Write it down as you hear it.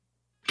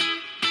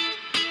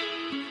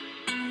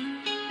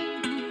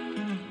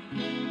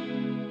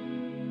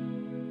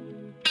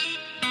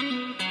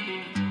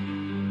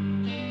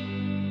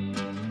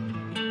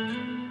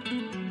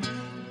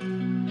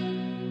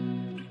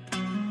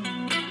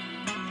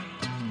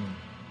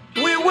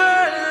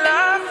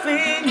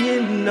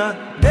in a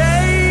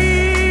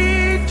daydream,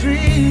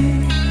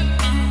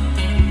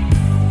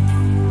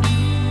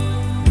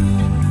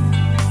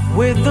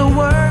 with the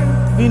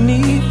world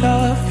beneath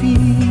our feet,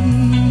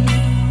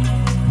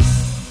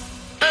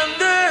 and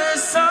the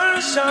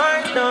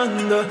sunshine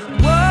on the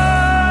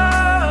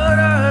water,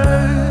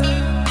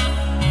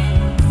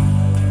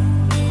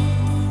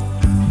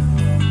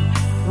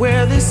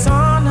 where the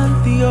sun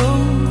and the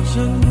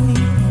ocean meet.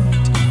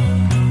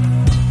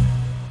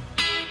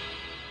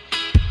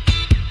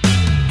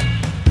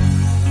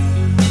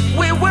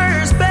 We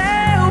were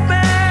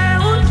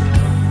spellbound,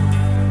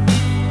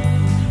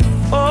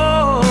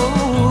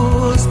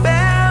 oh,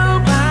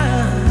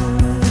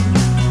 spellbound.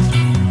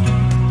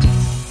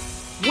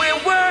 We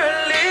were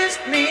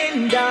listening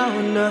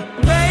down the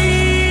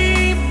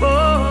rainbow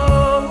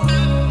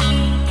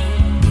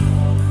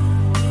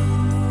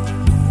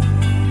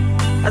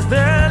as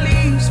the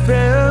leaves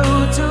fell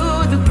to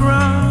the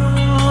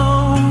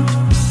ground,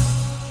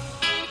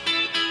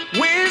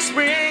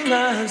 whispering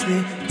as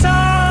they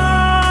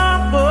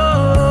tumble,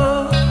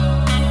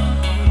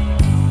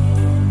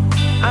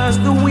 as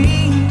the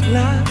wind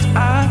laps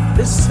at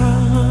the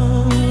sound.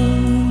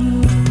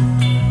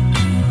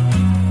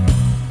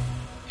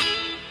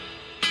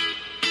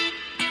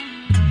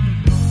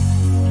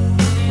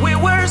 We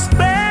were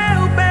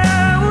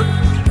spellbound,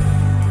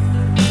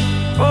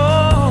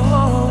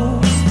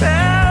 oh,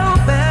 spellbound.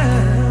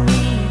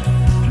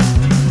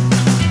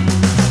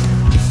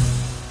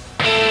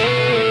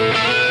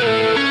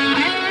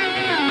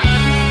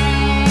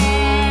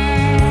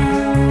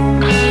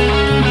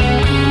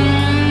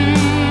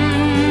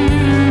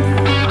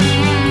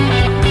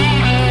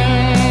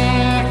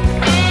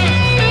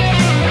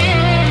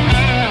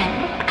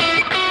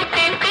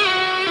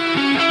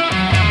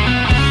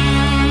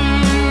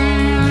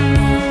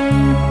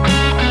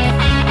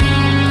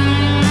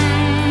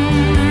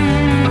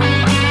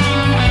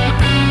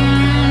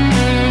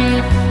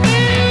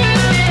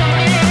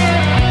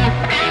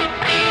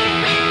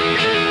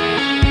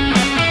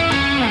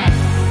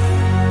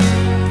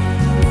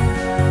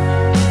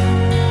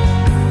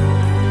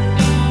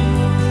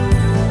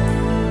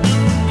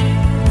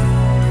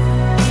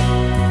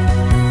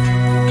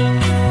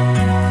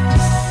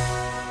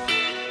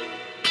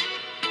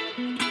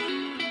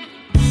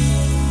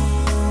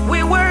 We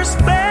were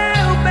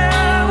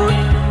spellbound,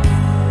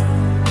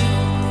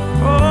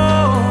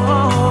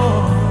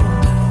 oh,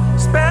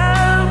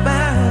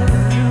 spellbound.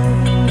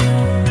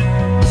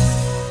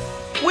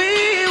 We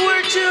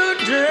were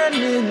children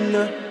in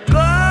the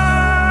garden,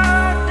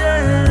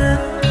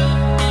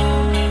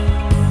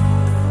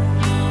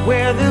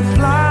 where the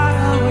flowers